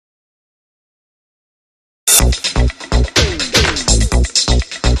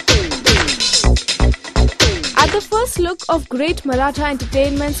first look of great Maratha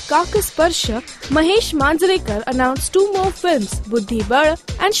entertainment's Kakasparsha, Mahesh Manjrekar announced two more films, Buddhi Bad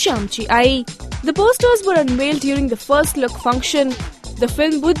and Shyamchi Ai. The posters were unveiled during the first look function. The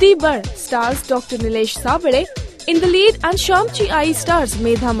film Buddhi Bad stars Dr. Nilesh Sabade in the lead and Shyamchi Ai stars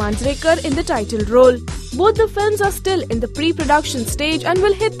Medha Manjrekar in the title role. Both the films are still in the pre-production stage and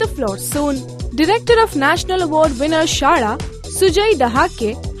will hit the floor soon. Director of National Award winner Shara, Sujay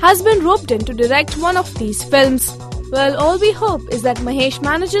Dahake, has been roped in to direct one of these films. Well, all we hope is that Mahesh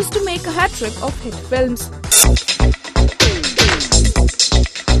manages to make a hat-trick of hit films.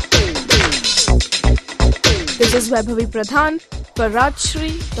 This is Vaibhavi Pradhan for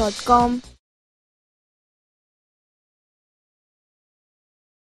Rajshri.com.